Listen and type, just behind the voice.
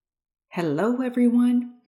Hello,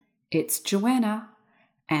 everyone. It's Joanna,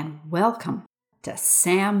 and welcome to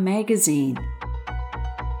Sam Magazine.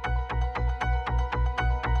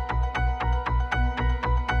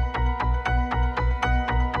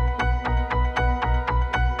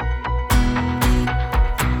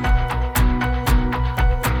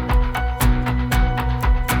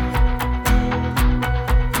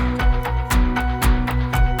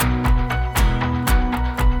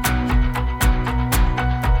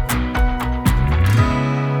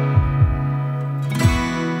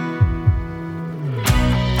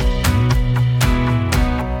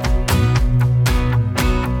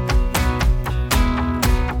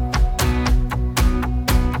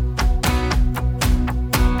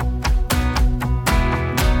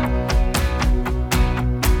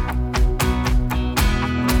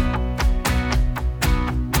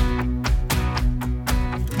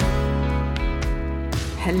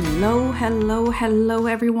 Hello,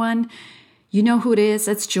 everyone. You know who it is.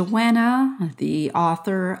 It's Joanna, the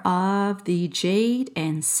author of the Jade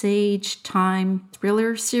and Sage Time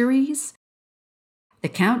Thriller series. The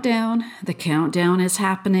countdown is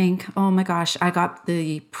happening. Oh my gosh, I got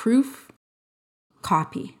the proof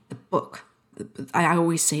copy, the book. I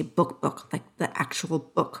always say book, like the actual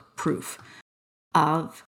book proof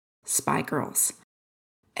of Spy Girls.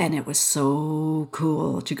 And it was so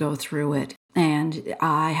cool to go through it. And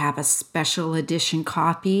I have a special edition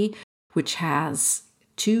copy, which has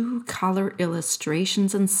 2 color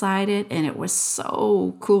illustrations inside it. And it was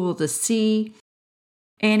so cool to see.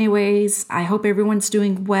 Anyways, I hope everyone's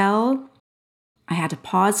doing well. I had to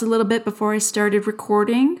pause a little bit before I started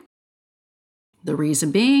recording. The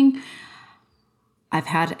reason being, I've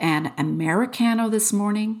had an Americano this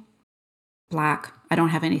morning, black. I don't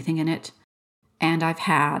have anything in it. And I've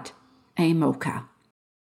had a mocha,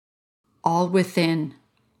 all within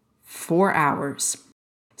 4 hours.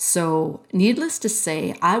 So needless to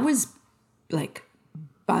say, I was like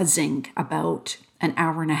buzzing about an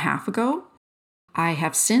hour and a half ago. I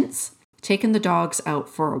have since taken the dogs out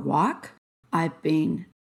for a walk. I've been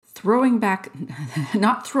throwing back,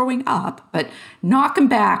 not throwing up, but knocking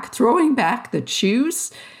back, throwing back the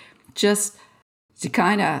chews, just to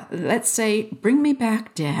kind of, let's say, bring me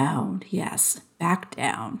back down. Yes, back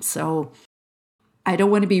down. So I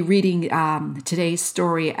don't want to be reading today's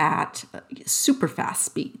story at super fast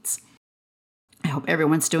speeds. I hope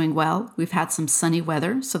everyone's doing well. We've had some sunny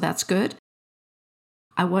weather, so that's good.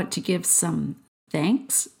 I want to give some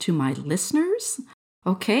thanks to my listeners.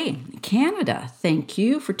 Okay, Canada, thank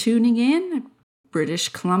you for tuning in. British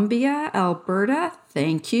Columbia, Alberta,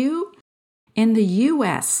 thank you. In the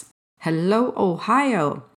U.S., hello,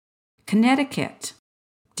 Ohio, Connecticut,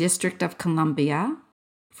 District of Columbia,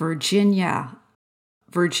 Virginia,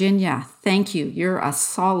 thank you. You're a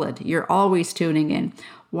solid. You're always tuning in.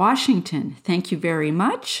 Washington, thank you very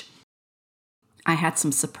much. I had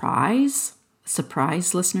some surprise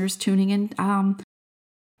listeners tuning in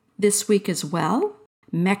this week as well.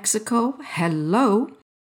 Mexico, hello.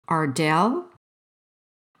 Ardell,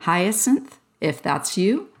 Hyacinth, if that's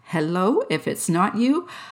you, hello. If it's not you,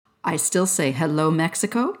 I still say hello,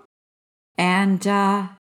 Mexico. And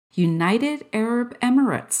United Arab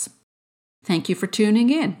Emirates, thank you for tuning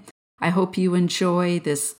in. I hope you enjoy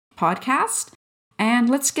this podcast. And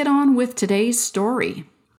let's get on with today's story.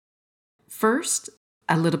 First,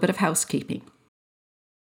 a little bit of housekeeping.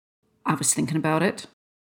 I was thinking about it,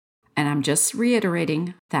 and I'm just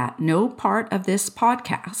reiterating that no part of this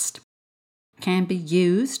podcast can be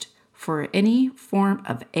used for any form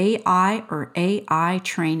of AI or AI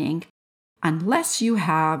training unless you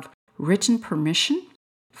have written permission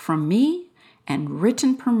from me and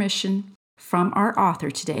written permission from our author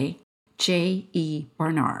today, J.E.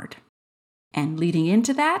 Barnard. And leading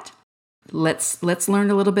into that, let's learn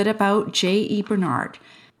a little bit about J.E. Barnard.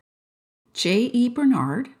 J.E.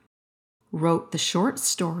 Barnard wrote the short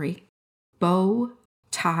story Bow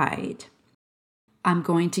Tied. I'm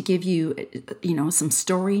going to give you, some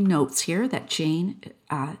story notes here that Jayne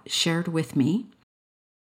shared with me.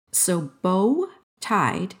 So Bow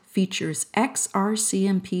Tied features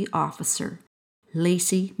ex-RCMP officer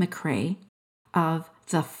Lacey McRae of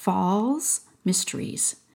The Falls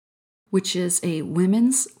Mysteries, which is a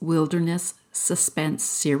women's wilderness suspense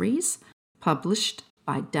series published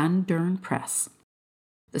by Dundurn Press.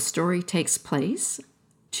 The story takes place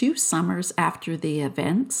 2 summers after the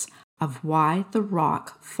events of Why the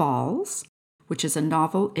Rock Falls, which is a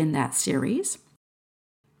novel in that series.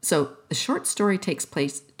 So the short story takes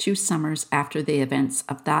place 2 summers after the events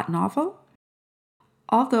of that novel,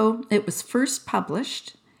 although it was first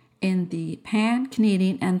published in the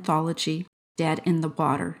Pan-Canadian anthology Dead in the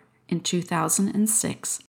Water in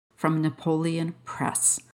 2006 from Napoleon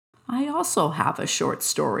Press. I also have a short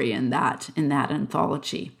story in that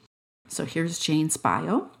anthology. So here's Jayne's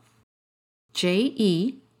bio.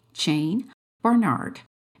 Jayne Barnard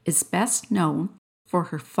is best known for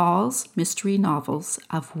her Falls mystery novels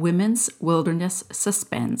of women's wilderness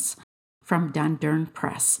suspense from Dundurn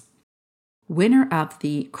Press. Winner of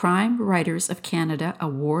the Crime Writers of Canada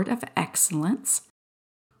Award of Excellence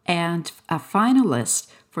and a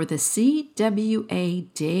finalist for the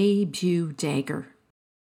CWA Debut Dagger.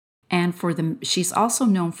 And she's also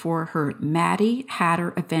known for her Maddie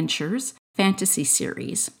Hatter Adventures fantasy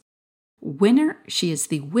series. She is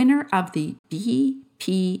the winner of the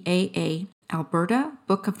BPAA Alberta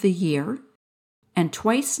Book of the Year and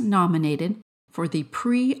twice nominated for the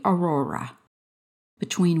Prix Aurora.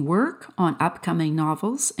 Between work on upcoming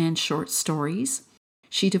novels and short stories,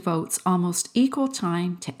 she devotes almost equal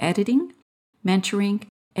time to editing, mentoring,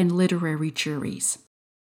 and literary juries.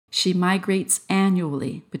 She migrates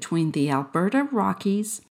annually between the Alberta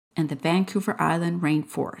Rockies and the Vancouver Island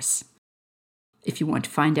rainforests. If you want to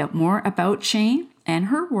find out more about Jayne and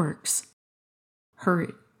her works, her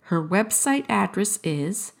website address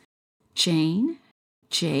is Jayne,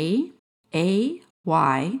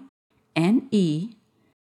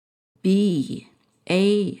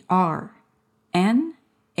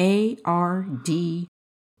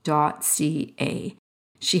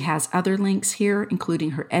 She has other links here,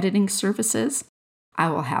 including her editing services. I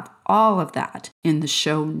will have all of that in the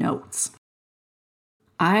show notes.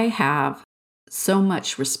 I have so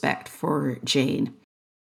much respect for Jayne.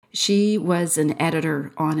 She was an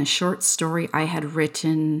editor on a short story I had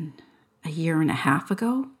written a year and a half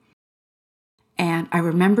ago. And I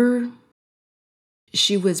remember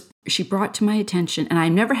she brought to my attention, and I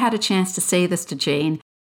never had a chance to say this to Jayne,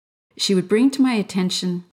 she would bring to my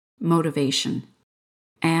attention motivation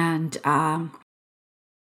and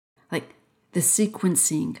like the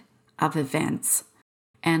sequencing of events.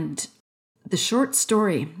 And the short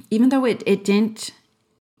story, even though it didn't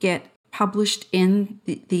get published in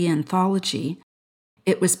the anthology,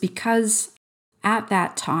 it was because at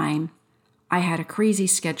that time I had a crazy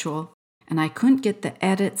schedule and I couldn't get the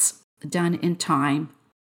edits done in time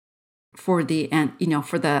for the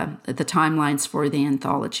timelines for the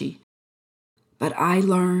anthology. But I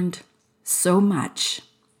learned so much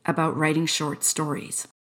about writing short stories.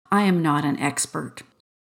 I am not an expert,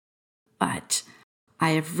 but I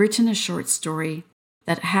have written a short story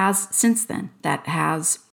that has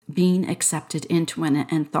been accepted into an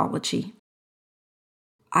anthology.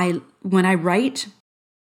 When I write,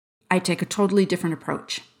 I take a totally different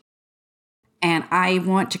approach. And I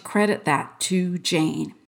want to credit that to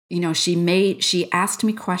Jayne. She asked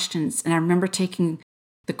me questions, and I remember taking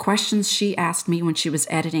the questions she asked me when she was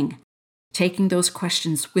editing, taking those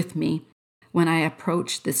questions with me when I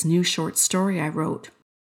approached this new short story I wrote.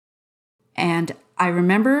 And I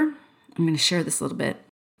remember, I'm going to share this a little bit,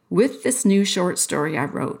 with this new short story I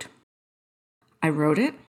wrote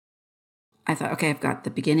it. I thought, okay, I've got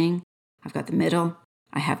the beginning, I've got the middle,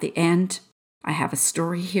 I have the end, I have a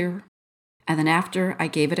story here. And then after, I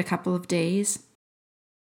gave it a couple of days.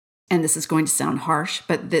 And this is going to sound harsh,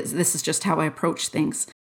 but this is just how I approach things.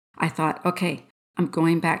 I thought, okay, I'm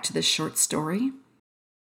going back to this short story.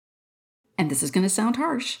 And this is going to sound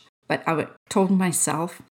harsh, but I told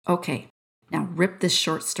myself, okay, now rip this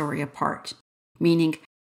short story apart. Meaning,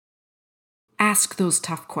 ask those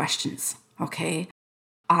tough questions, okay?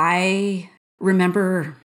 I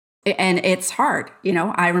remember, and it's hard,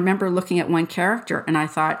 I remember looking at one character and I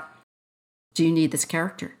thought, do you need this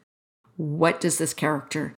character? What does this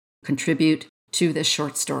character contribute to this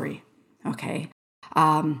short story? Okay.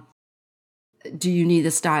 Do you need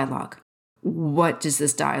this dialogue? What does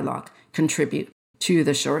this dialogue contribute to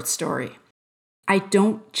the short story? I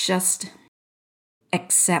don't just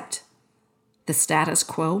accept the status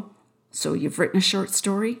quo. So you've written a short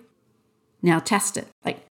story. Now test it.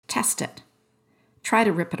 Test it. Try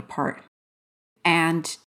to rip it apart.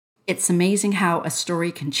 And it's amazing how a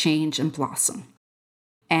story can change and blossom.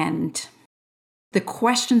 And the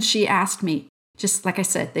questions she asked me, just like I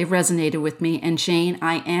said, they resonated with me. And Jayne,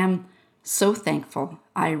 I am so thankful.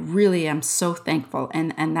 I really am so thankful.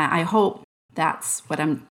 And that I hope that's what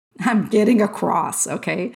I'm getting across,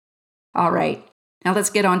 okay? All right. Now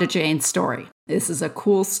let's get on to Jayne's story. This is a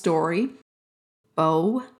cool story.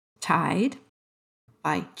 Bow Tied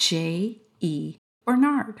by J.E.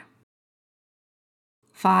 Barnard.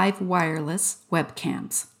 5 wireless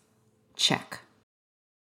webcams. Check.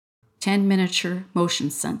 10 miniature motion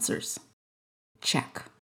sensors. Check.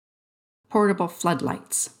 Portable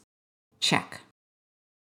floodlights. Check.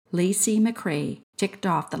 Lacey McRae ticked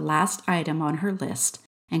off the last item on her list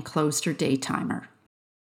and closed her day timer.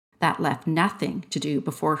 That left nothing to do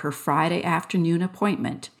before her Friday afternoon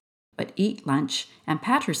appointment but eat lunch and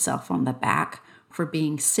pat herself on the back for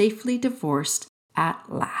being safely divorced at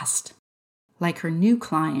last, like her new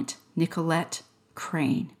client, Nicolette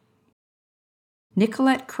Crane.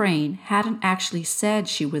 Nicolette Crane hadn't actually said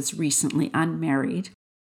she was recently unmarried,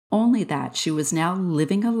 only that she was now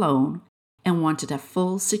living alone and wanted a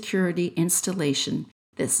full security installation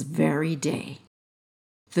this very day.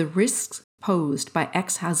 The risks posed by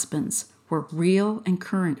ex-husbands were real and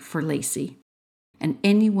current for Lacey, and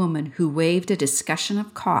any woman who waived a discussion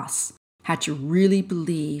of costs had to really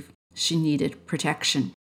believe she needed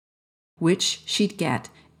protection, which she'd get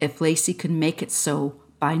if Lacey could make it so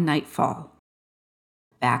by nightfall.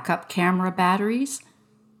 Backup camera batteries?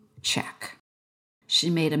 Check.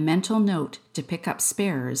 She made a mental note to pick up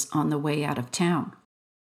spares on the way out of town.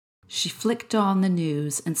 She flicked on the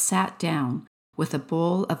news and sat down with a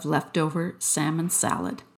bowl of leftover salmon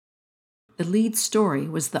salad. The lead story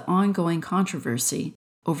was the ongoing controversy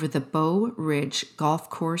over the Bow Ridge Golf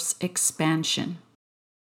Course expansion.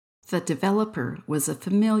 The developer was a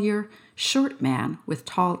familiar, short man with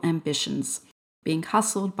tall ambitions, being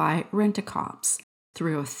hustled by rent-a-cops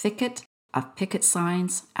through a thicket of picket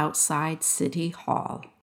signs outside City Hall.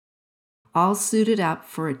 All suited up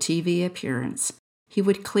for a TV appearance, he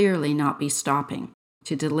would clearly not be stopping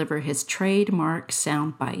to deliver his trademark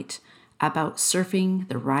soundbite about surfing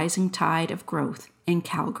the rising tide of growth in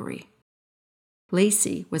Calgary.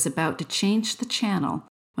 Lacey was about to change the channel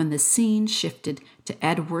when the scene shifted to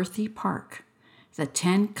Edworthy Park, the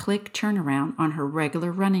 10-click turnaround on her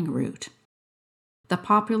regular running route. The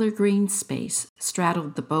popular green space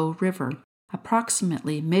straddled the Bow River,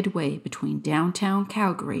 approximately midway between downtown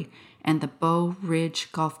Calgary and the Bow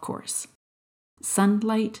Ridge Golf Course.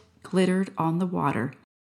 Sunlight glittered on the water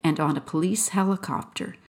and on a police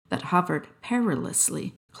helicopter that hovered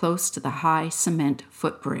perilously close to the high cement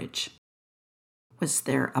footbridge. Was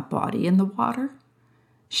there a body in the water?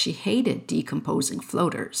 She hated decomposing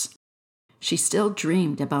floaters. She still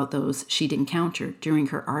dreamed about those she'd encountered during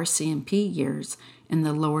her RCMP years in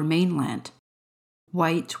the Lower Mainland.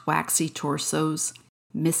 White, waxy torsos,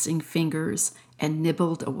 missing fingers, and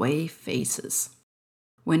nibbled away faces.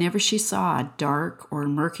 Whenever she saw dark or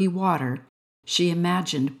murky water, she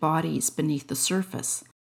imagined bodies beneath the surface,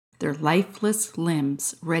 their lifeless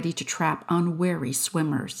limbs ready to trap unwary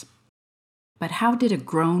swimmers. But how did a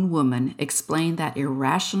grown woman explain that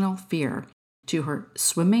irrational fear to her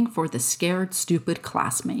swimming for the scared, stupid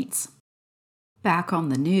classmates? Back on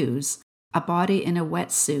the news, a body in a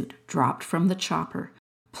wetsuit dropped from the chopper,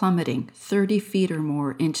 plummeting 30 feet or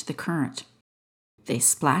more into the current. They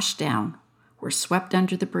splashed down, were swept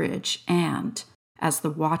under the bridge, and, as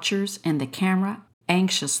the watchers and the camera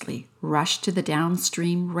anxiously rushed to the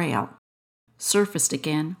downstream rail, surfaced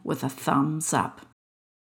again with a thumbs up.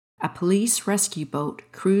 A police rescue boat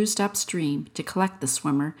cruised upstream to collect the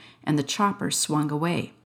swimmer, and the chopper swung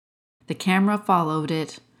away. The camera followed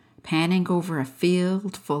it, panning over a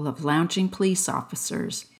field full of lounging police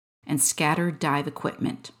officers and scattered dive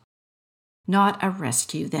equipment. Not a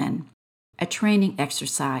rescue, then, a training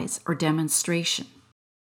exercise or demonstration.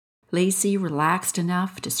 Lacey relaxed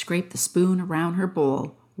enough to scrape the spoon around her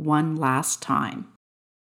bowl one last time.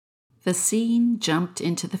 The scene jumped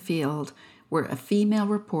into the field where a female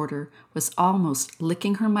reporter was almost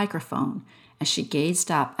licking her microphone as she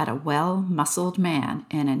gazed up at a well-muscled man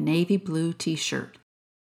in a navy blue t-shirt.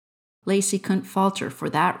 Lacey couldn't falter for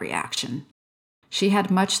that reaction. She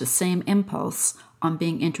had much the same impulse on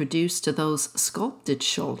being introduced to those sculpted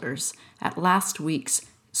shoulders at last week's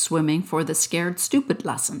Swimming for the Scared Stupid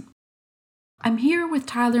lesson. "I'm here with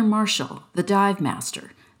Tyler Marshall, the dive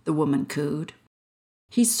master," the woman cooed.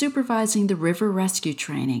 "He's supervising the river rescue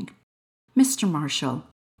training. Mr. Marshall,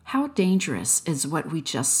 how dangerous is what we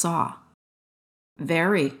just saw?"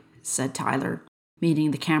 "Very," said Tyler,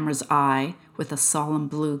 meeting the camera's eye with a solemn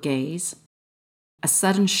blue gaze. A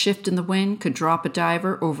sudden shift in the wind could drop a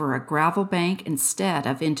diver over a gravel bank instead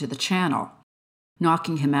of into the channel,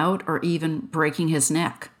 knocking him out or even breaking his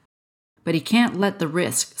neck. But he can't let the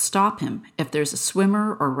risk stop him if there's a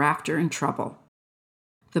swimmer or rafter in trouble.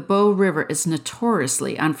 The Bow River is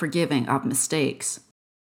notoriously unforgiving of mistakes.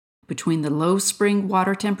 Between the low spring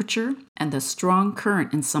water temperature and the strong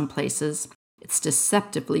current in some places, it's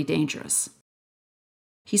deceptively dangerous.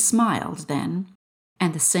 He smiled then,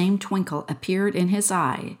 and the same twinkle appeared in his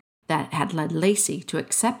eye that had led Lacey to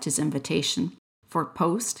accept his invitation for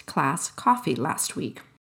post-class coffee last week.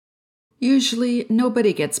 Usually,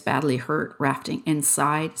 nobody gets badly hurt rafting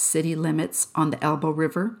inside city limits on the Elbow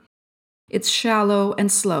River. It's shallow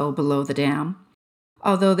and slow below the dam.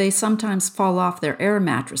 although they sometimes fall off their air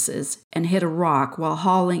mattresses and hit a rock while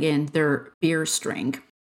hauling in their beer string.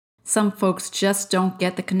 Some folks just don't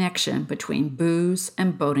get the connection between booze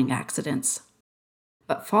and boating accidents.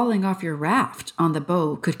 But falling off your raft on the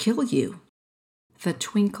bow could kill you. The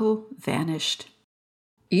twinkle vanished.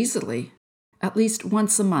 Easily. At least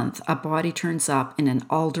once a month, a body turns up in an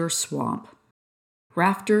alder swamp.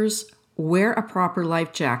 Rafters, wear a proper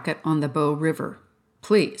life jacket on the Bow River,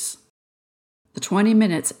 please. The 20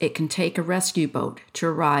 minutes it can take a rescue boat to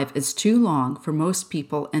arrive is too long for most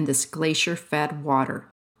people in this glacier-fed water,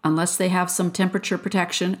 unless they have some temperature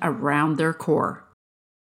protection around their core.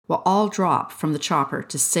 We'll all drop from the chopper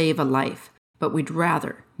to save a life, but we'd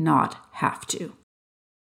rather not have to.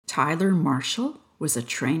 Tyler Marshall was a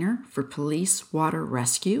trainer for police water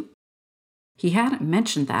rescue? He hadn't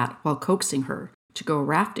mentioned that while coaxing her to go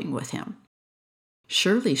rafting with him.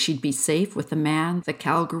 Surely she'd be safe with the man the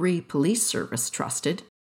Calgary Police Service trusted.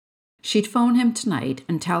 She'd phone him tonight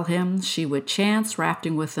and tell him she would chance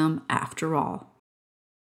rafting with him after all.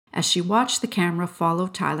 As she watched the camera follow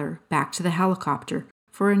Tyler back to the helicopter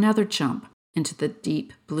for another jump into the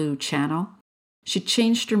deep blue channel, she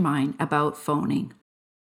changed her mind about phoning.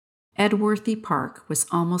 Edworthy Park was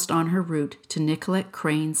almost on her route to Nicolette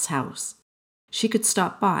Crane's house. She could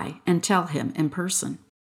stop by and tell him in person.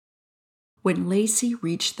 When Lacey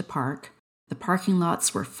reached the park, the parking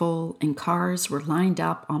lots were full and cars were lined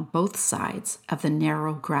up on both sides of the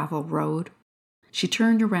narrow gravel road. She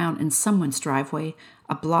turned around in someone's driveway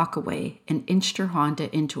a block away and inched her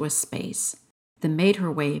Honda into a space, then made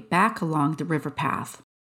her way back along the river path,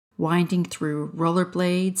 winding through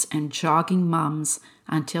rollerblades and jogging mums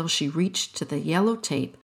until she reached to the yellow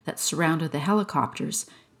tape that surrounded the helicopter's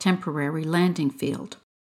temporary landing field.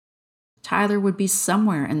 Tyler would be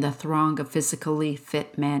somewhere in the throng of physically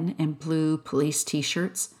fit men in blue police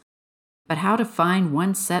t-shirts, but how to find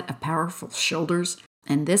one set of powerful shoulders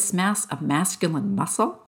and this mass of masculine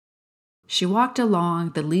muscle? She walked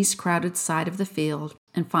along the least crowded side of the field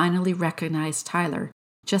and finally recognized Tyler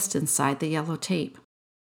just inside the yellow tape.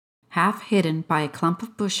 Half hidden by a clump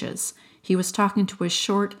of bushes, he was talking to a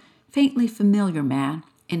short, faintly familiar man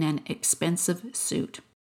in an expensive suit.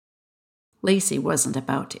 Lacey wasn't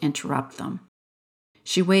about to interrupt them.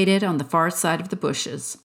 She waited on the far side of the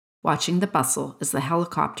bushes, watching the bustle as the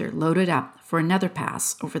helicopter loaded up for another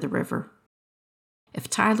pass over the river. If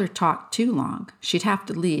Tyler talked too long, she'd have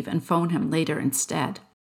to leave and phone him later instead.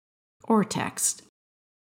 Or text.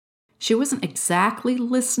 She wasn't exactly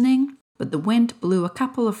listening, but the wind blew a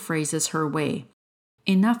couple of phrases her way,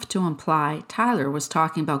 enough to imply Tyler was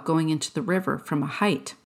talking about going into the river from a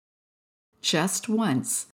height. Just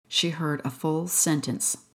once, she heard a full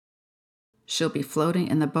sentence. She'll be floating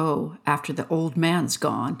in the bow after the old man's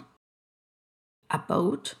gone. A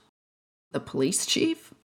boat? The police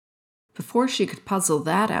chief? Before she could puzzle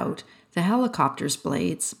that out, the helicopter's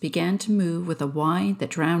blades began to move with a whine that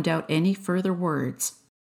drowned out any further words.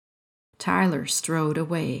 Tyler strode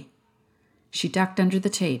away. She ducked under the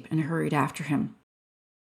tape and hurried after him.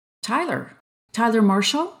 Tyler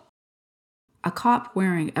Marshall? A cop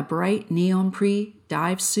wearing a bright neon-prix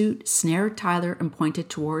dive suit snared Tyler and pointed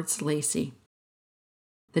towards Lacey.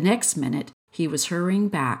 The next minute, he was hurrying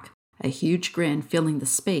back, a huge grin filling the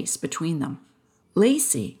space between them.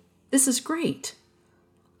 Lacey, this is great.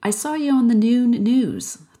 I saw you on the noon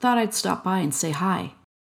news. Thought I'd stop by and say hi.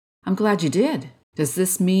 I'm glad you did. Does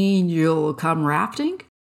this mean you'll come rafting?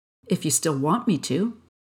 If you still want me to.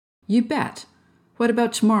 You bet. What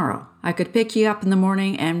about tomorrow? I could pick you up in the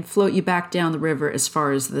morning and float you back down the river as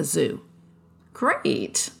far as the zoo.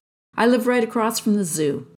 Great. I live right across from the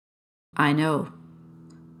zoo. I know.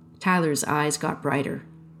 Tyler's eyes got brighter.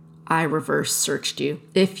 I reverse searched you.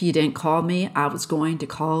 If you didn't call me, I was going to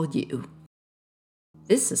call you.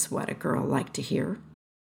 This is what a girl liked to hear.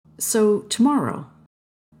 So tomorrow?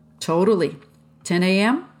 Totally. 10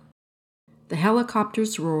 a.m.? The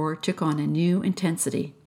helicopter's roar took on a new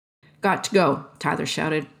intensity. Got to go, Tyler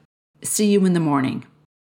shouted. See you in the morning.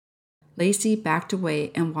 Lacey backed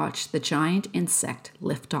away and watched the giant insect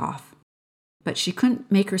lift off. But she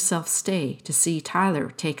couldn't make herself stay to see Tyler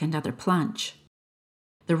take another plunge.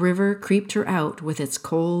 The river creeped her out with its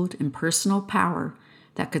cold, impersonal power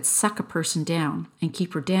that could suck a person down and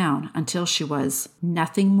keep her down until she was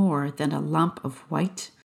nothing more than a lump of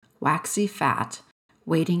white, waxy fat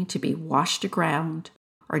waiting to be washed aground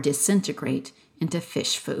or disintegrate into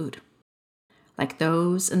fish food. Like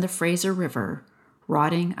those in the Fraser River,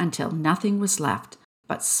 rotting until nothing was left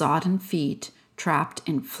but sodden feet trapped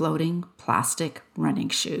in floating plastic running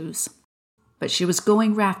shoes. But she was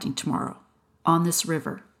going rafting tomorrow, on this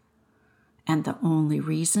river. And the only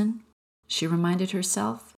reason? she reminded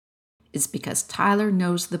herself, is because Tyler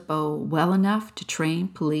knows the bow well enough to train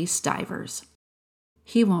police divers.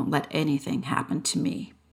 He won't let anything happen to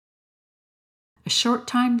me. A short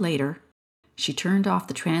time later, she turned off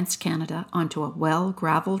the Trans-Canada onto a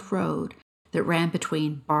well-graveled road that ran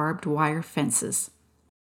between barbed wire fences.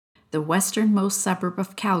 The westernmost suburb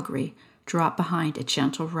of Calgary dropped behind a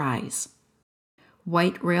gentle rise.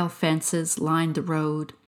 White rail fences lined the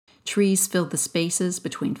road. Trees filled the spaces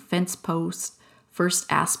between fence posts, first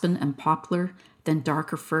aspen and poplar, then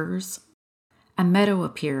darker firs. A meadow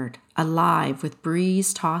appeared, alive with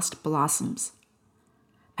breeze-tossed blossoms.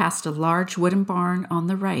 Past a large wooden barn on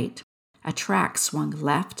the right, a track swung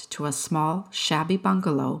left to a small, shabby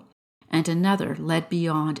bungalow, and another led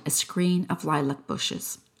beyond a screen of lilac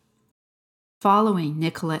bushes. Following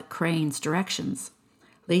Nicolette Crane's directions,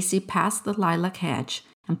 Lacey passed the lilac hedge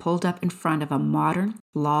and pulled up in front of a modern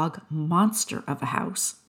log monster of a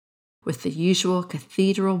house, with the usual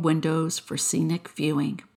cathedral windows for scenic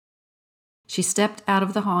viewing. She stepped out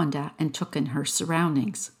of the Honda and took in her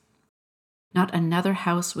surroundings. Not another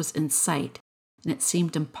house was in sight, and it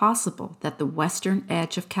seemed impossible that the western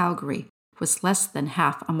edge of Calgary was less than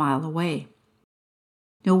half a mile away.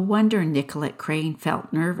 No wonder Nicolette Crane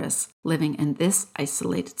felt nervous living in this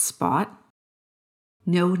isolated spot.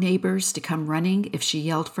 No neighbors to come running if she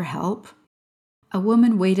yelled for help. A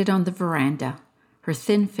woman waited on the veranda. Her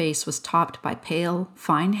thin face was topped by pale,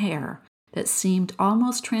 fine hair that seemed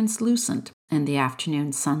almost translucent in the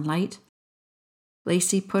afternoon sunlight.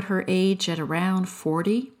 Lacey put her age at around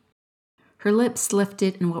 40. Her lips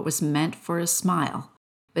lifted in what was meant for a smile,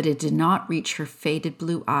 but it did not reach her faded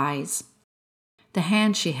blue eyes. The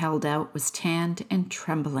hand she held out was tanned and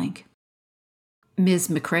trembling. "Ms.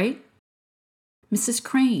 McCrae?" "Mrs.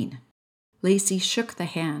 Crane." Lacey shook the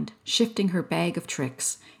hand, shifting her bag of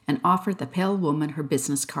tricks, and offered the pale woman her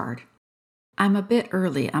business card. "I'm a bit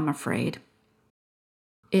early, I'm afraid."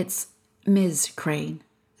 "It's Ms. Crane,"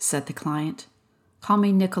 said the client. "Call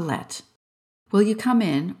me Nicolette. Will you come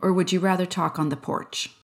in, or would you rather talk on the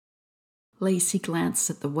porch?" Lacey glanced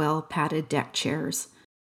at the well-padded deck chairs.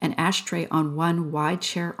 An ashtray on one wide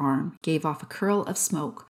chair arm gave off a curl of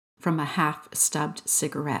smoke from a half-stubbed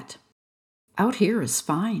cigarette. "Out here is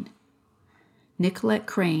fine." Nicolette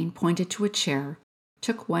Crane pointed to a chair,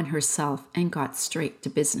 took one herself, and got straight to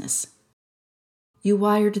business. "You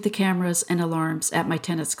wired the cameras and alarms at my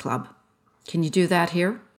tennis club. Can you do that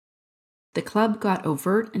here?" The club got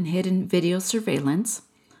overt and hidden video surveillance,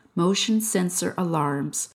 motion sensor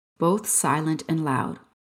alarms, both silent and loud.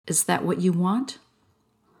 "Is that what you want?"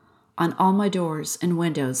 "On all my doors and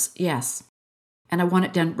windows, yes. And I want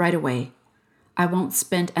it done right away. I won't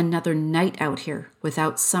spend another night out here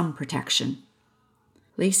without some protection."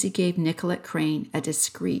 Lacey gave Nicolette Crane a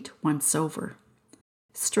discreet once-over.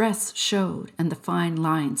 Stress showed in the fine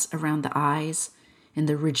lines around the eyes, in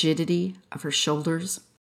the rigidity of her shoulders,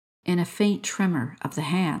 in a faint tremor of the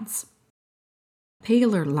hands. A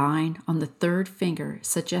paler line on the third finger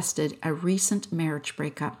suggested a recent marriage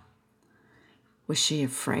breakup. Was she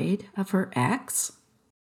afraid of her ex?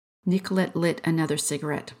 Nicolette lit another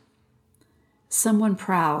cigarette. "Someone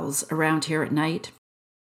prowls around here at night.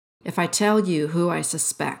 If I tell you who I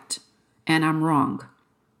suspect, and I'm wrong,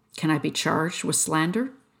 can I be charged with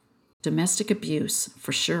slander? Domestic abuse,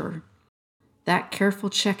 for sure." That careful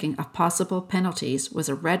checking of possible penalties was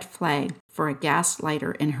a red flag for a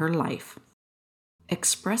gaslighter in her life.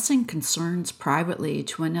 Expressing concerns privately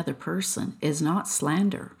to another person is not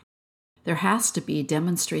slander. There has to be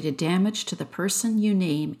demonstrated damage to the person you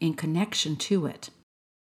name in connection to it.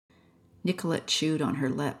 Nicolette chewed on her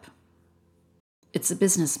lip. "It's a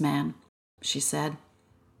businessman," she said.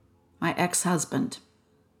 "My ex-husband."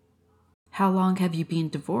 "How long have you been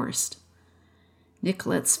divorced?"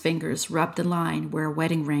 Nicolette's fingers rubbed the line where a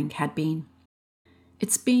wedding ring had been.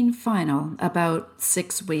 "It's been final about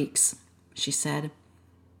 6 weeks," she said.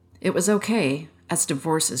 "It was okay, as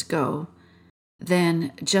divorces go.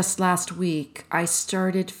 Then, just last week, I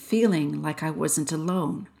started feeling like I wasn't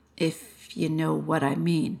alone, if you know what I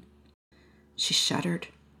mean." She shuddered.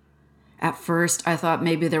 "At first, I thought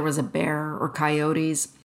maybe there was a bear or coyotes,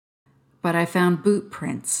 but I found boot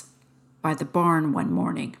prints by the barn one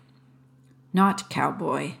morning. Not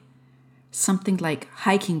cowboy. Something like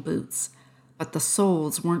hiking boots, but the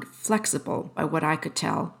soles weren't flexible by what I could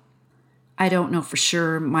tell. I don't know for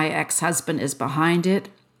sure my ex-husband is behind it,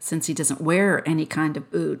 since he doesn't wear any kind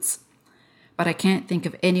of boots, but I can't think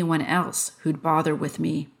of anyone else who'd bother with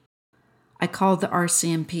me. I called the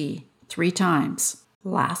RCMP 3 times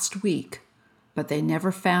last week, but they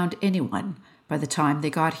never found anyone by the time they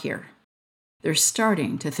got here. They're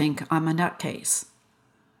starting to think I'm a nutcase."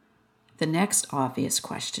 The next obvious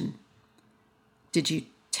question. Did you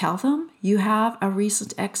tell them you have a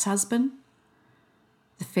recent ex-husband?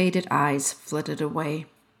 The faded eyes flitted away.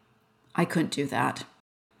 I couldn't do that.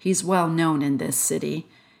 He's well known in this city.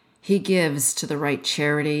 He gives to the right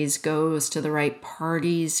charities, goes to the right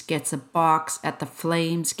parties, gets a box at the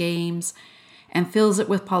Flames games, and fills it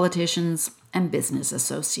with politicians and business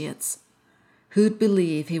associates. Who'd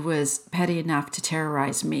believe he was petty enough to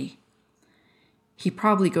terrorize me? He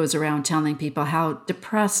probably goes around telling people how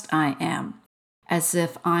depressed I am, as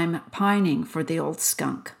if I'm pining for the old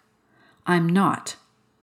skunk. I'm not.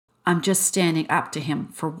 I'm just standing up to him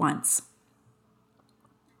for once.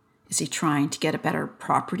 Is he trying to get a better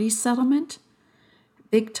property settlement?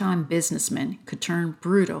 Big-time businessmen could turn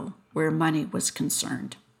brutal where money was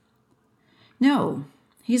concerned. No,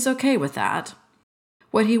 he's okay with that.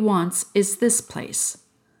 What he wants is this place,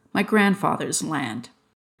 my grandfather's land.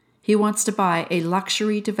 He wants to buy a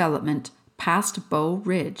luxury development past Bow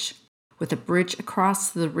Ridge with a bridge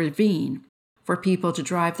across the ravine for people to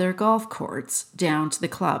drive their golf courts down to the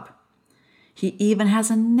club. He even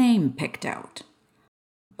has a name picked out.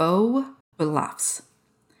 Bow Bluffs.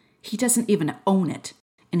 He doesn't even own it,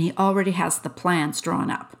 and he already has the plans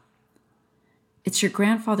drawn up. It's your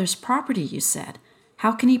grandfather's property, you said.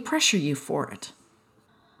 How can he pressure you for it?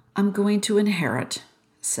 I'm going to inherit,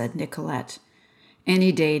 said Nicolette.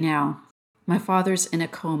 Any day now. My father's in a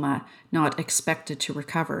coma, not expected to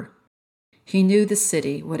recover. He knew the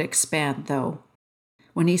city would expand, though.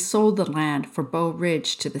 When he sold the land for Bow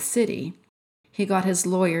Ridge to the city, he got his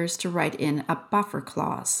lawyers to write in a buffer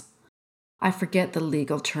clause. I forget the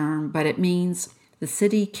legal term, but it means the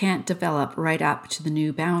city can't develop right up to the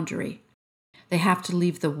new boundary. They have to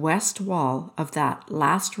leave the west wall of that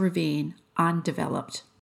last ravine undeveloped,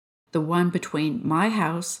 the one between my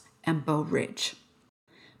house and Bow Ridge.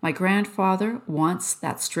 My grandfather wants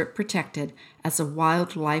that strip protected as a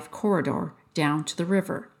wildlife corridor down to the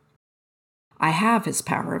river. I have his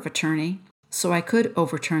power of attorney, so I could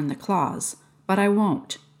overturn the clause, but I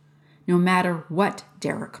won't, no matter what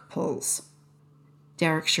Derek pulls.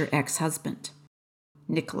 Derek's your ex-husband.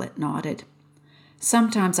 Nicolette nodded.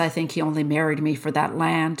 Sometimes I think he only married me for that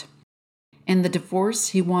land. In the divorce,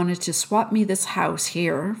 he wanted to swap me this house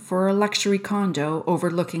here for a luxury condo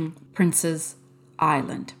overlooking Prince's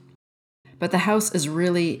Island. But the house is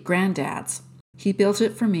really Granddad's. He built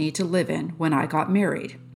it for me to live in when I got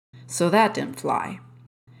married, so that didn't fly.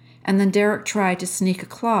 And then Derek tried to sneak a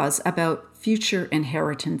clause about future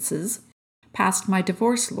inheritances past my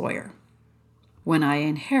divorce lawyer. When I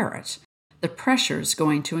inherit, the pressure's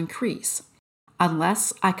going to increase,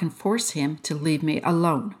 unless I can force him to leave me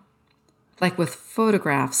alone. Like with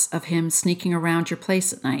photographs of him sneaking around your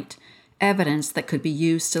place at night, evidence that could be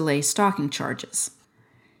used to lay stalking charges.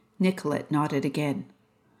 Nicolette nodded again.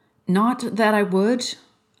 Not that I would,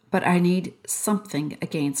 but I need something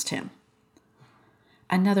against him.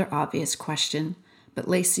 Another obvious question, but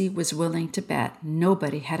Lacey was willing to bet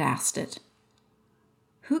nobody had asked it.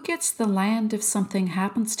 Who gets the land if something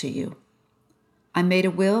happens to you? I made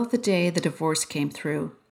a will the day the divorce came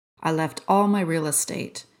through. I left all my real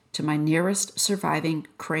estate to my nearest surviving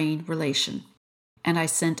Crane relation, and I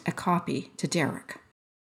sent a copy to Derek.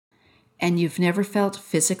 And you've never felt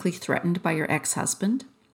physically threatened by your ex-husband?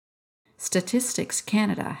 Statistics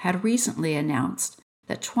Canada had recently announced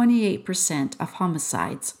that 28% of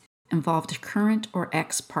homicides involved a current or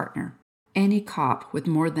ex-partner. Any cop with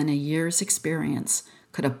more than a year's experience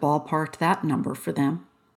could have ballparked that number for them.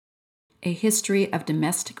 A history of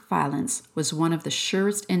domestic violence was one of the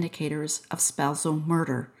surest indicators of spousal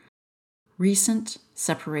murder. Recent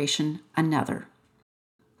separation, another.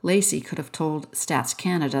 Lacey could have told Stats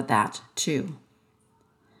Canada that, too.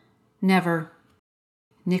 Never.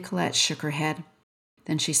 Nicolette shook her head.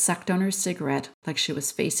 Then she sucked on her cigarette like she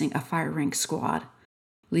was facing a firing squad,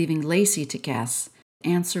 leaving Lacey to guess the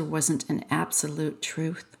answer wasn't an absolute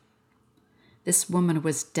truth. This woman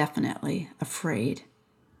was definitely afraid.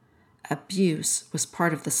 Abuse was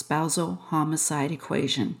part of the spousal homicide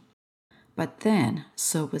equation. But then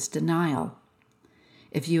so was denial.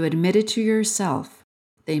 If you admitted to yourself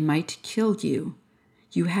they might kill you,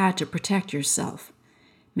 you had to protect yourself,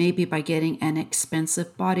 maybe by getting an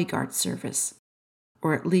expensive bodyguard service,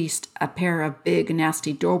 or at least a pair of big,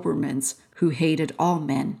 nasty Dobermans who hated all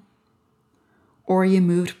men. Or you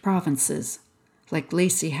moved provinces, like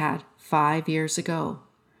Lacey had 5 years ago.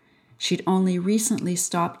 She'd only recently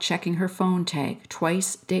stopped checking her phone tag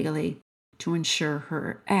twice daily to ensure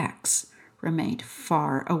her ex remained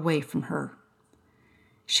far away from her.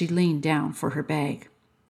 She leaned down for her bag.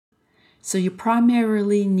 So you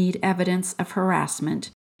primarily need evidence of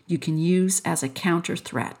harassment you can use as a counter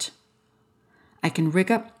threat. I can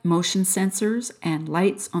rig up motion sensors and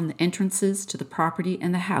lights on the entrances to the property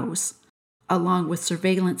and the house, along with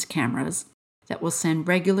surveillance cameras that will send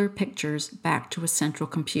regular pictures back to a central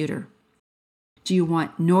computer. Do you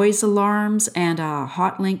want noise alarms and a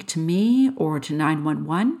hot link to me or to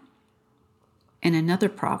 911? In another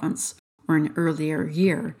province, or an earlier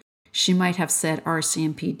year, she might have said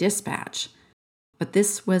RCMP dispatch, but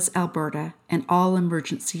this was Alberta and all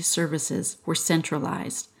emergency services were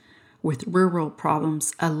centralized, with rural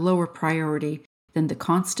problems a lower priority than the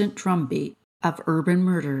constant drumbeat of urban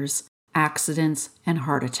murders, accidents, and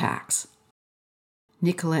heart attacks.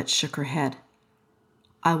 Nicolette shook her head.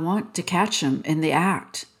 I want to catch him in the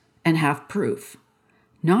act and have proof,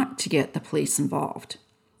 not to get the police involved.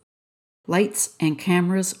 Lights and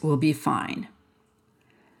cameras will be fine.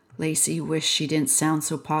 Lacey wished she didn't sound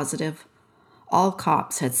so positive. All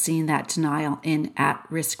cops had seen that denial in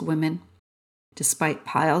at-risk women. Despite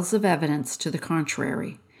piles of evidence to the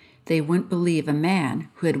contrary, they wouldn't believe a man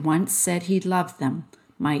who had once said he loved them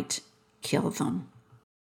might kill them.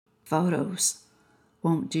 Photos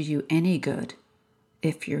won't do you any good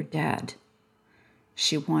if you're dead.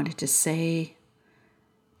 She wanted to say,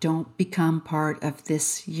 don't become part of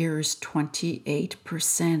this year's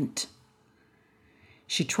 28%.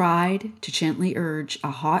 She tried to gently urge a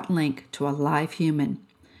hot link to a live human,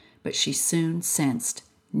 but she soon sensed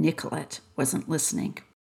Nicolette wasn't listening.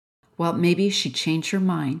 Well, maybe she changed her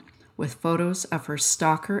mind with photos of her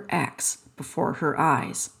stalker ex before her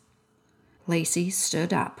eyes. Lacey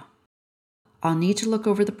stood up. I'll need to look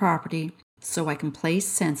over the property so I can place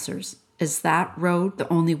sensors. Is that road the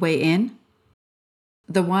only way in?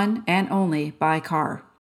 The one and only by car.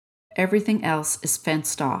 Everything else is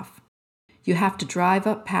fenced off. You have to drive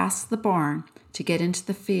up past the barn to get into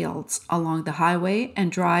the fields along the highway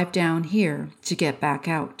and drive down here to get back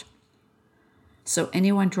out. So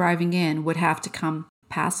anyone driving in would have to come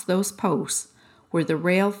past those posts where the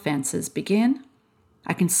rail fences begin.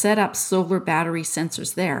 I can set up solar battery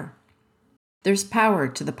sensors there. There's power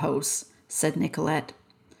to the posts, said Nicolette.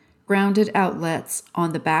 Grounded outlets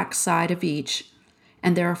on the back side of each,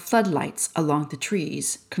 and there are floodlights along the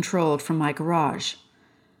trees, controlled from my garage.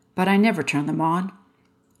 But I never turn them on.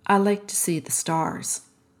 I like to see the stars.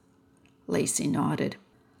 Lacey nodded.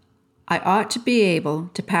 I ought to be able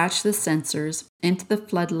to patch the sensors into the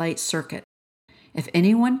floodlight circuit. If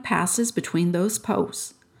anyone passes between those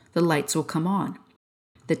posts, the lights will come on.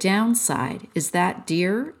 The downside is that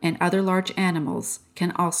deer and other large animals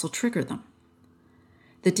can also trigger them.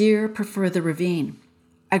 The deer prefer the ravine.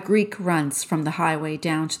 A creek runs from the highway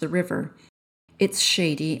down to the river. It's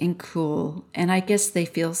shady and cool, and I guess they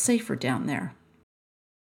feel safer down there.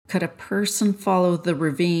 Could a person follow the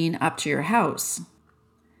ravine up to your house?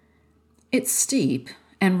 It's steep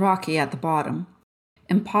and rocky at the bottom.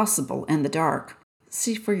 Impossible in the dark.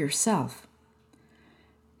 See for yourself.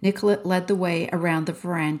 Nicolette led the way around the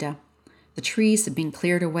veranda. The trees had been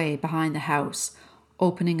cleared away behind the house,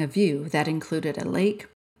 opening a view that included a lake,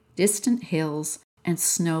 distant hills, and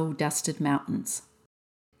snow-dusted mountains.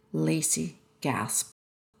 Lacey gasped.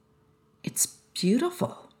 It's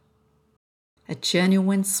beautiful. A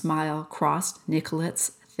genuine smile crossed Nicolette's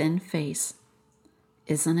thin face.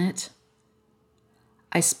 Isn't it?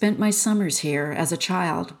 I spent my summers here as a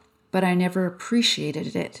child, but I never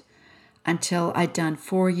appreciated it until I'd done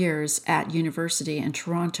 4 years at university in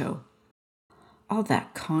Toronto. All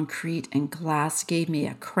that concrete and glass gave me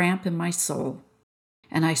a cramp in my soul,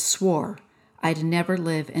 and I swore I'd never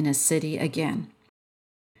live in a city again.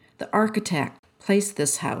 The architect placed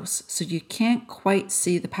this house so you can't quite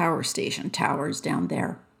see the power station towers down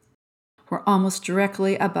there. We're almost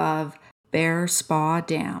directly above Bear Spa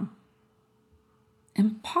Dam.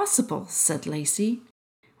 Impossible, said Lacey.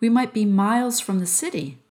 We might be miles from the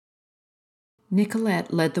city.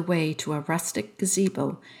 Nicolette led the way to a rustic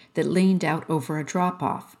gazebo that leaned out over a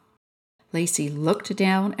drop-off. Lacey looked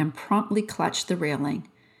down and promptly clutched the railing.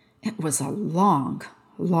 It was a long,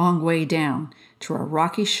 long way down to a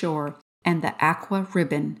rocky shore and the aqua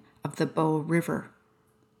ribbon of the Bow River.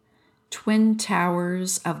 Twin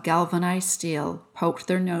towers of galvanized steel poked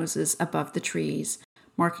their noses above the trees,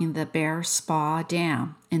 marking the Bear Spa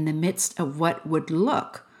Dam in the midst of what would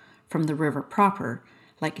look, from the river proper,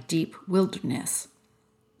 like deep wilderness.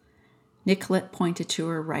 Nicolette pointed to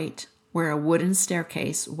her right, where a wooden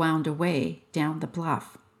staircase wound away down the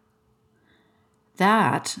bluff.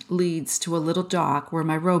 That leads to a little dock where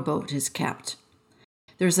my rowboat is kept.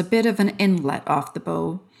 There's a bit of an inlet off the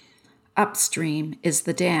bow. Upstream is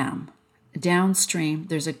the dam. Downstream,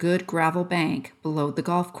 there's a good gravel bank below the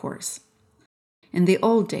golf course. In the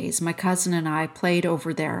old days, my cousin and I played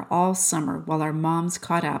over there all summer while our moms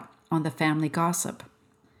caught up on the family gossip.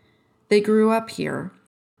 They grew up here,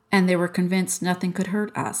 and they were convinced nothing could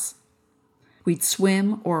hurt us. We'd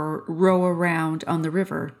swim or row around on the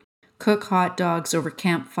river, cook hot dogs over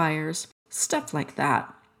campfires, stuff like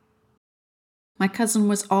that. My cousin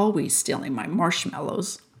was always stealing my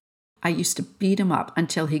marshmallows. I used to beat him up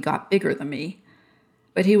until he got bigger than me,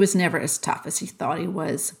 but he was never as tough as he thought he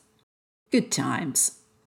was. Good times.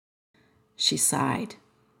 She sighed.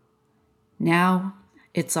 Now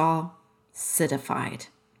it's all citified.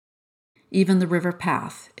 Even the river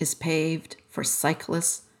path is paved for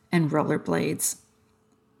cyclists and rollerblades.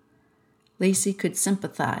 Lacey could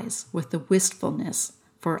sympathize with the wistfulness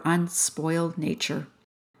for unspoiled nature,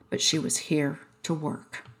 but she was here to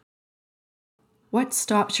work. What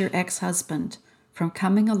stops your ex-husband from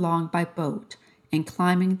coming along by boat and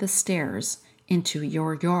climbing the stairs into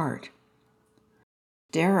your yard?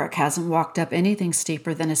 Derek hasn't walked up anything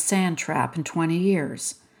steeper than a sand trap in 20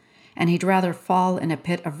 years, and he'd rather fall in a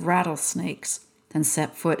pit of rattlesnakes than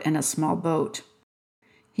set foot in a small boat.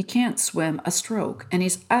 He can't swim a stroke, and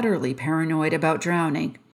he's utterly paranoid about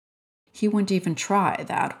drowning. He wouldn't even try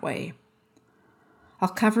that way. I'll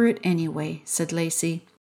cover it anyway, said Lacey,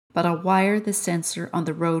 but I'll wire the sensor on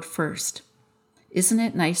the road first. Isn't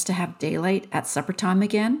it nice to have daylight at supper time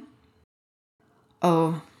again?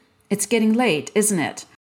 Oh, it's getting late, isn't it?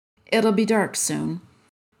 It'll be dark soon.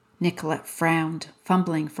 Nicolette frowned,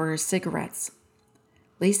 fumbling for her cigarettes.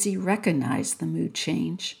 Lacey recognized the mood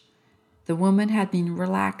change. The woman had been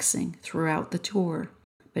relaxing throughout the tour,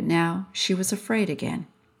 but now she was afraid again.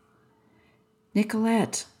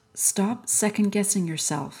 Nicolette, stop second-guessing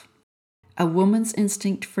yourself. A woman's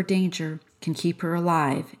instinct for danger can keep her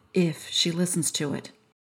alive if she listens to it.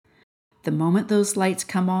 The moment those lights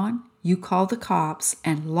come on, you call the cops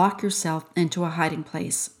and lock yourself into a hiding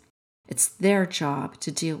place. It's their job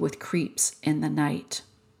to deal with creeps in the night.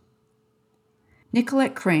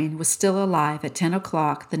 Nicolette Crane was still alive at 10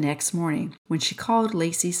 o'clock the next morning when she called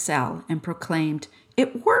Lacey's cell and proclaimed,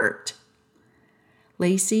 "It worked!"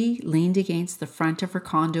 Lacey leaned against the front of her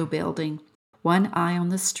condo building, one eye on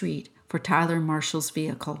the street for Tyler Marshall's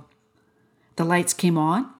vehicle. "The lights came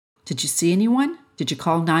on? Did you see anyone? Did you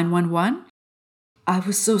call 911? "I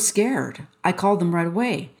was so scared. I called them right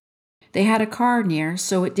away. They had a car near,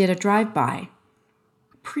 so it did a drive-by.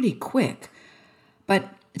 Pretty quick,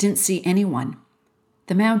 but didn't see anyone.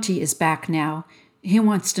 The Mountie is back now. He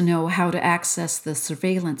wants to know how to access the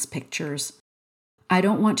surveillance pictures. I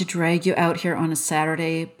don't want to drag you out here on a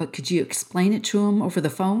Saturday, but could you explain it to him over the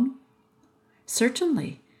phone?"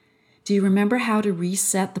 "Certainly. Do you remember how to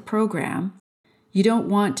reset the program? You don't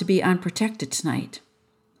want to be unprotected tonight."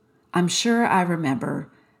 "I'm sure I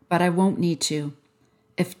remember, but I won't need to.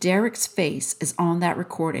 If Derek's face is on that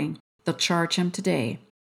recording, they'll charge him today.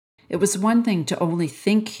 It was one thing to only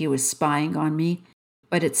think he was spying on me,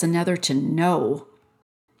 but it's another to know.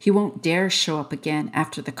 He won't dare show up again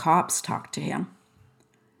after the cops talk to him."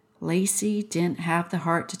 Lacey didn't have the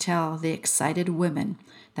heart to tell the excited women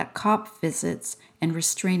that cop visits and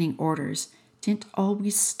restraining orders didn't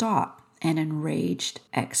always stop an enraged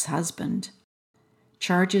ex-husband.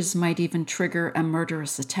 Charges might even trigger a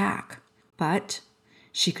murderous attack, but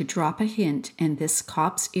she could drop a hint in this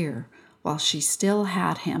cop's ear while she still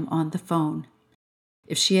had him on the phone.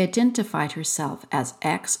 If she identified herself as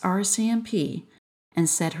ex-RCMP and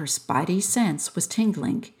said her spidey sense was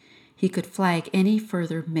tingling, he could flag any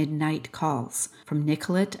further midnight calls from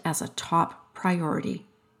Nicolette as a top priority.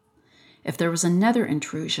 If there was another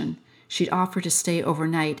intrusion, she'd offer to stay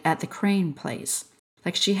overnight at the Crane place,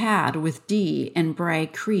 like she had with Dee in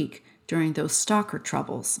Bragg Creek during those stalker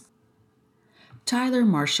troubles. Tyler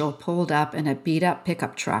Marshall pulled up in a beat-up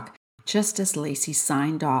pickup truck just as Lacey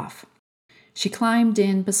signed off. She climbed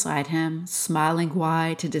in beside him, smiling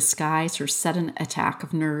wide to disguise her sudden attack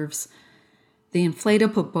of nerves. The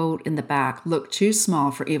inflatable boat in the back looked too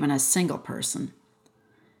small for even a single person.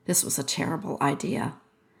 This was a terrible idea.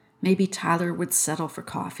 Maybe Tyler would settle for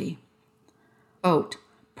coffee. "Boat,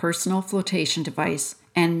 personal flotation device,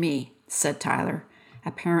 and me," said Tyler,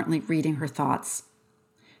 apparently reading her thoughts.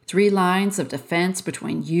 3 lines of defense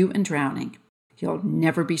between you and drowning. You'll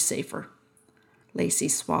never be safer." Lacey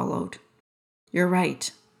swallowed. "You're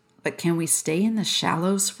right, but can we stay in the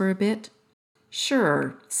shallows for a bit?"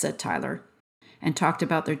 "Sure," said Tyler, and talked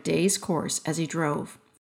about their day's course as he drove.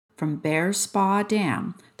 From Bear Spa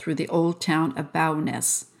Dam through the old town of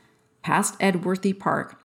Bowness, past Edworthy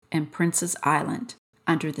Park and Prince's Island,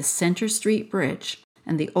 under the Center Street Bridge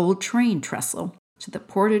and the old train trestle to the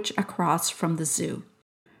portage across from the zoo.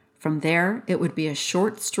 From there, it would be a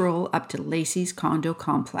short stroll up to Lacey's condo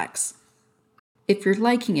complex. "If you're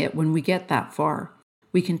liking it when we get that far,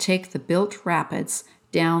 We can take the built rapids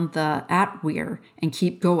down the Atweir and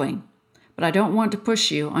keep going, but I don't want to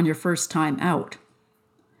push you on your first time out.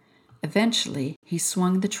 Eventually, he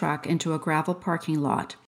swung the truck into a gravel parking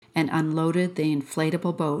lot and unloaded the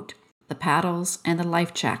inflatable boat, the paddles, and the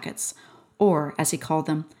life jackets, or, as he called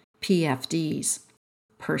them, PFDs,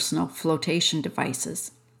 personal flotation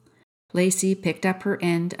devices. Lacey picked up her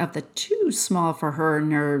end of the too small for her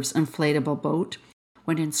nerves inflatable boat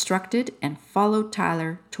when instructed and followed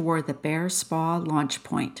Tyler toward the Bear Spa launch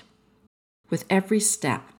point. With every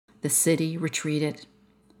step, the city retreated.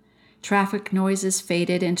 Traffic noises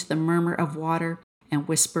faded into the murmur of water and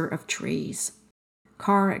whisper of trees.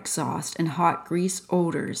 Car exhaust and hot grease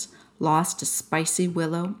odors lost to spicy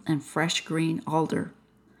willow and fresh green alder.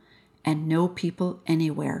 And no people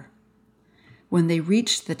anywhere. When they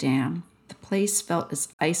reached the dam, the place felt as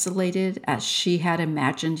isolated as she had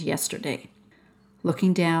imagined yesterday,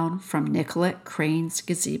 looking down from Nicolette Crane's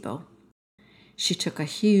gazebo. She took a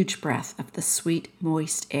huge breath of the sweet,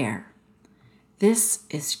 moist air. This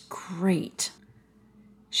is great.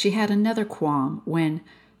 She had another qualm when,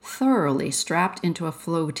 thoroughly strapped into a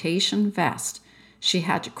flotation vest, she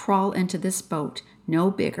had to crawl into this boat no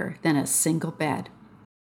bigger than a single bed.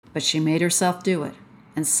 But she made herself do it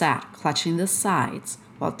and sat clutching the sides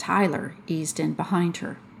while Tyler eased in behind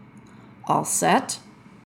her. All set?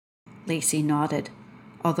 Lacey nodded,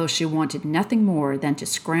 although she wanted nothing more than to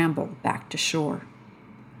scramble back to shore.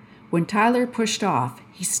 When Tyler pushed off,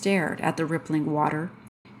 he stared at the rippling water,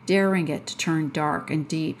 daring it to turn dark and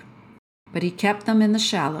deep. But he kept them in the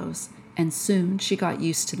shallows, and soon she got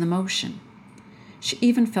used to the motion. She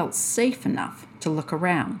even felt safe enough to look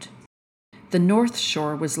around. The north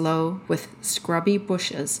shore was low with scrubby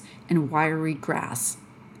bushes and wiry grass.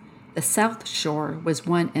 The south shore was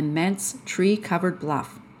one immense tree-covered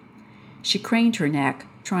bluff. She craned her neck,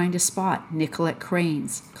 trying to spot Nicolette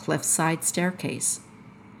Crane's cliffside staircase.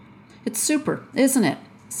 "It's super, isn't it?"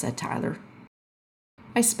 said Tyler.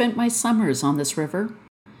 "I spent my summers on this river.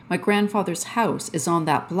 My grandfather's house is on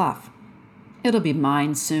that bluff. It'll be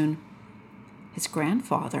mine soon." His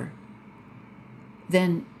grandfather?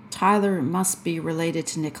 Then Tyler must be related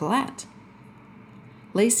to Nicolette.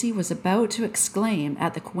 Lacey was about to exclaim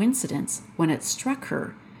at the coincidence when it struck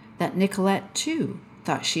her that Nicolette, too,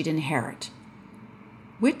 thought she'd inherit.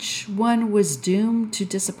 Which one was doomed to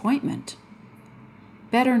disappointment?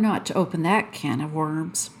 Better not to open that can of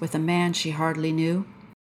worms with a man she hardly knew.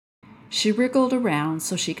 She wriggled around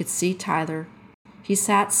so she could see Tyler. He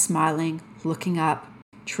sat smiling, looking up,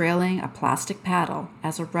 trailing a plastic paddle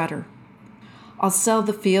as a rudder. "I'll sell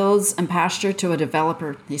the fields and pasture to a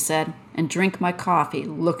developer," he said, "and drink my coffee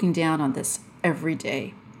looking down on this every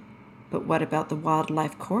day." But what about the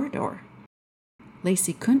wildlife corridor?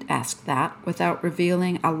 Lacey couldn't ask that without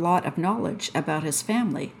revealing a lot of knowledge about his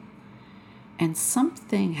family. And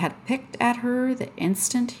something had picked at her the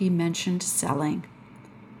instant he mentioned selling.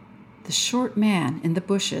 The short man in the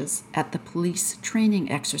bushes at the police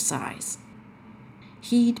training exercise.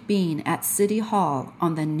 He'd been at City Hall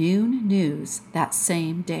on the noon news that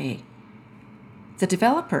same day. "The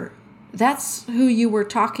developer, that's who you were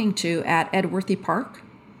talking to at Edworthy Park?"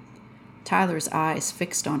 Tyler's eyes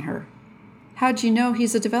fixed on her. "How'd you know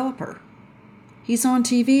he's a developer?" "He's on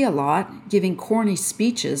TV a lot, giving corny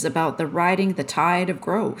speeches about the riding the tide of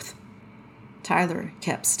growth." Tyler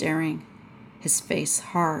kept staring, his face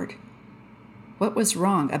hard. What was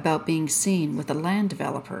wrong about being seen with a land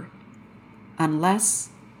developer? Unless,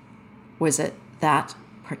 was it that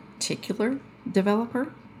particular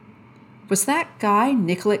developer? Was that guy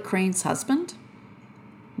Nicolette Crane's husband?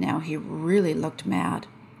 Now he really looked mad.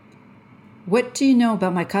 "What do you know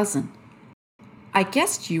about my cousin?" "I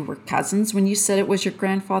guessed you were cousins when you said it was your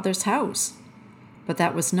grandfather's house." But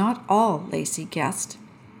that was not all Lacey guessed.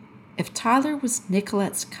 If Tyler was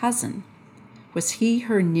Nicolette's cousin, was he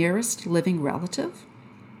her nearest living relative?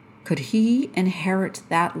 Could he inherit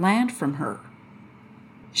that land from her?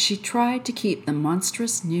 She tried to keep the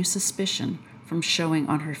monstrous new suspicion from showing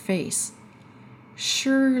on her face.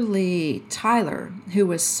 Surely Tyler, who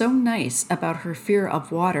was so nice about her fear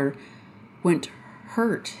of water, wouldn't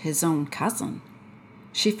hurt his own cousin.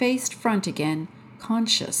 She faced front again,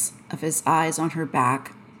 conscious of his eyes on her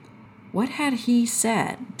back. What had he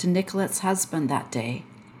said to Nicolette's husband that day,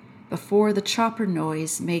 before the chopper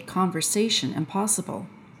noise made conversation impossible?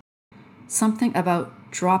 Something about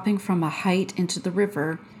dropping from a height into the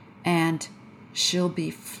river and she'll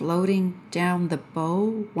be floating down the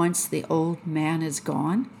bow once the old man is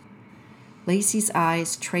gone? Lacey's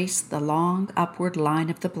eyes traced the long upward line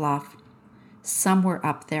of the bluff. Somewhere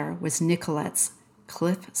up there was Nicolette's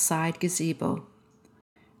cliff-side gazebo.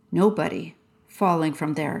 Nobody, falling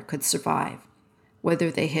from there could survive, whether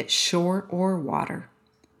they hit shore or water.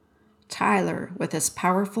 Tyler, with his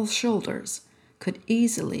powerful shoulders, could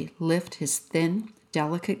easily lift his thin,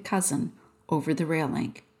 delicate cousin over the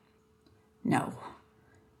railing. No,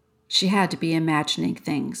 she had to be imagining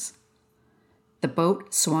things. The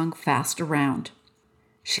boat swung fast around.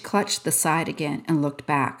 She clutched the side again and looked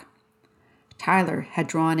back. Tyler had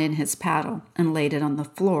drawn in his paddle and laid it on the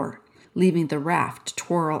floor, leaving the raft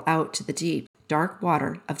twirl out to the deep, dark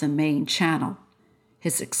water of the main channel.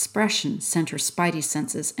 His expression sent her spidey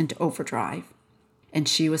senses into overdrive, and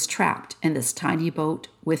she was trapped in this tiny boat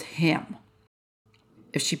with him.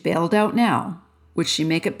 If she bailed out now, would she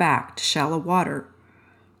make it back to shallow water,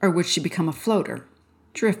 or would she become a floater,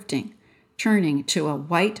 drifting, turning to a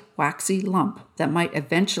white, waxy lump that might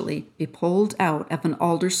eventually be pulled out of an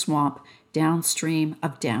alder swamp downstream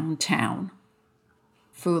of downtown?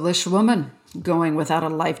 "Foolish woman, going without a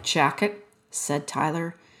life jacket," said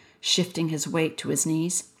Tyler, shifting his weight to his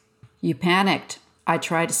knees. "You panicked. I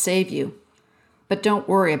tried to save you. But don't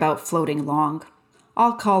worry about floating long.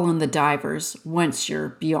 I'll call in the divers once you're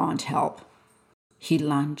beyond help." He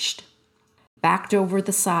lunged. Backed over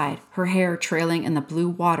the side, her hair trailing in the blue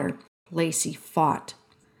water, Lacey fought.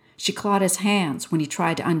 She clawed his hands when he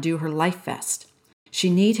tried to undo her life vest.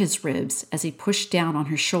 She kneed his ribs as he pushed down on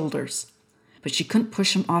her shoulders. But she couldn't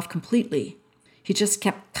push him off completely. He just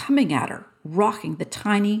kept coming at her, rocking the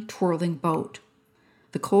tiny, twirling boat.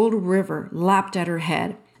 The cold river lapped at her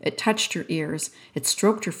head. It touched her ears. It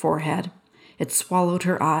stroked her forehead. It swallowed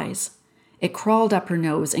her eyes. It crawled up her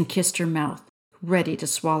nose and kissed her mouth, ready to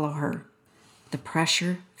swallow her. The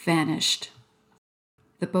pressure vanished.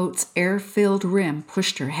 The boat's air-filled rim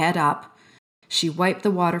pushed her head up. She wiped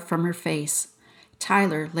the water from her face.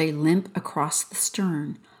 Tyler lay limp across the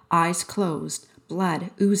stern, eyes closed,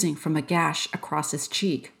 blood oozing from a gash across his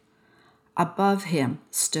cheek. Above him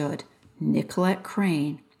stood Nicolette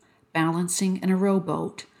Crane, balancing in a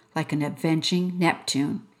rowboat like an avenging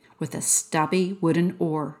Neptune, with a stubby wooden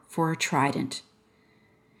oar for a trident.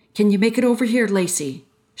 "Can you make it over here, Lacey?"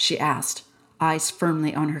 she asked, eyes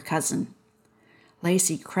firmly on her cousin.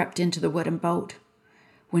 Lacey crept into the wooden boat.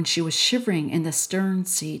 When she was shivering in the stern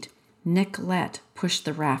seat, Nicolette pushed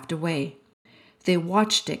the raft away. They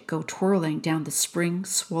watched it go twirling down the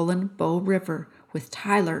spring-swollen Bow River with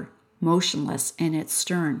Tyler motionless in its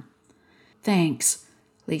stern. "Thanks,"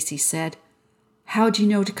 Lacey said. "How'd you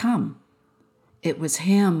know to come?" "It was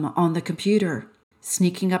him on the computer,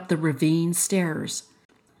 sneaking up the ravine stairs.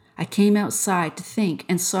 I came outside to think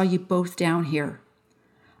and saw you both down here.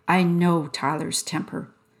 I know Tyler's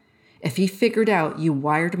temper. If he figured out you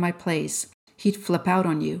wired my place, he'd flip out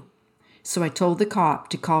on you. So I told the cop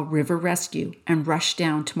to call River Rescue and rush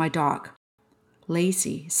down to my dock."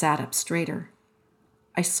 Lacey sat up straighter.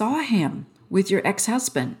 "I saw him with your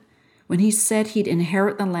ex-husband when he said he'd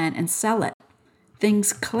inherit the land and sell it.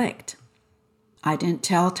 Things clicked. I didn't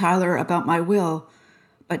tell Tyler about my will,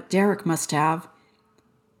 but Derek must have."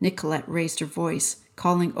 Nicolette raised her voice,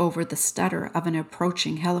 calling over the stutter of an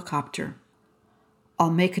approaching helicopter.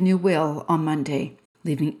 "I'll make a new will on Monday,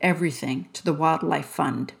 leaving everything to the Wildlife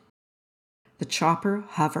Fund." The chopper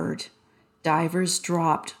hovered. Divers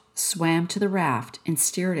dropped, swam to the raft, and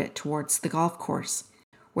steered it towards the golf course,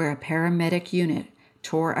 where a paramedic unit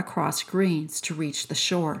tore across greens to reach the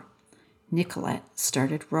shore. Nicolette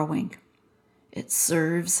started rowing. It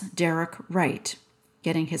serves Derek right,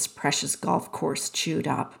 getting his precious golf course chewed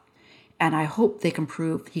up, and I hope they can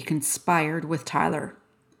prove he conspired with Tyler.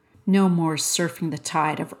 No more surfing the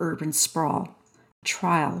tide of urban sprawl.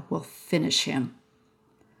 Trial will finish him.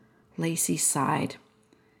 Lacey sighed.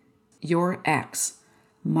 "Your ex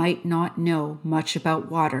might not know much about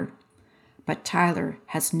water, but Tyler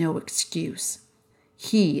has no excuse.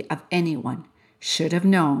 He, of anyone, should have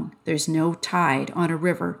known there's no tide on a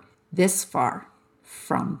river this far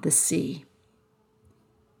from the sea."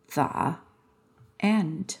 The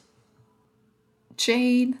end.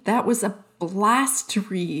 Jayne, that was a blast to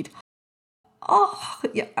read. Oh,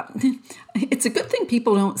 yeah. It's a good thing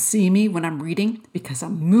people don't see me when I'm reading because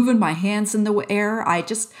I'm moving my hands in the air.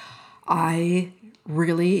 I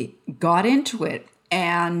really got into it.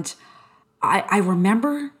 And I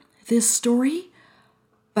remember this story,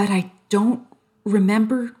 but I don't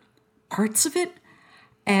remember parts of it.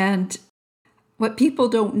 And what people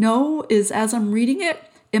don't know is as I'm reading it,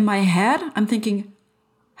 in my head, I'm thinking,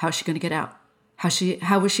 how's she going to get out? How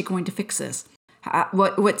is she going to fix this?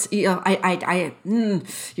 What is she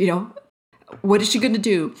going to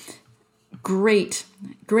do? Great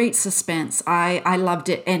suspense. I loved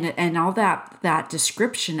it. And all that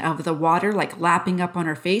description of the water like lapping up on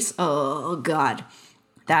her face. Oh God,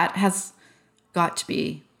 that has got to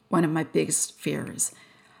be one of my biggest fears.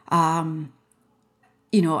 I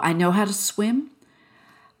know how to swim,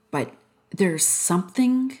 but there's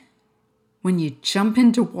something when you jump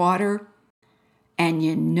into water and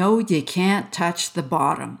you know you can't touch the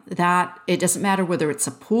bottom. That it doesn't matter whether it's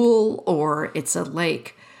a pool or it's a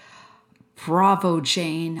lake. Bravo,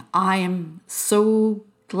 Jayne. I am so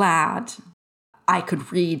glad I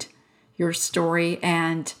could read your story,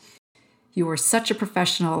 and you are such a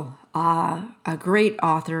professional, a great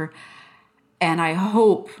author, and I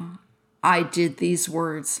hope I did these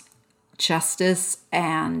words justice,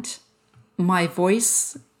 and my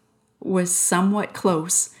voice was somewhat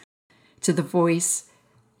close to the voice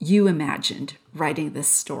you imagined writing this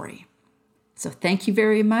story. So thank you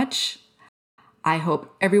very much. I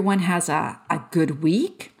hope everyone has a good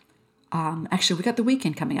week. Actually, we got the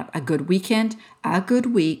weekend coming up. A good weekend, a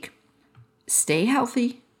good week. Stay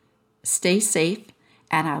healthy, stay safe,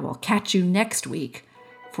 and I will catch you next week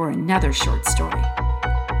for another short story.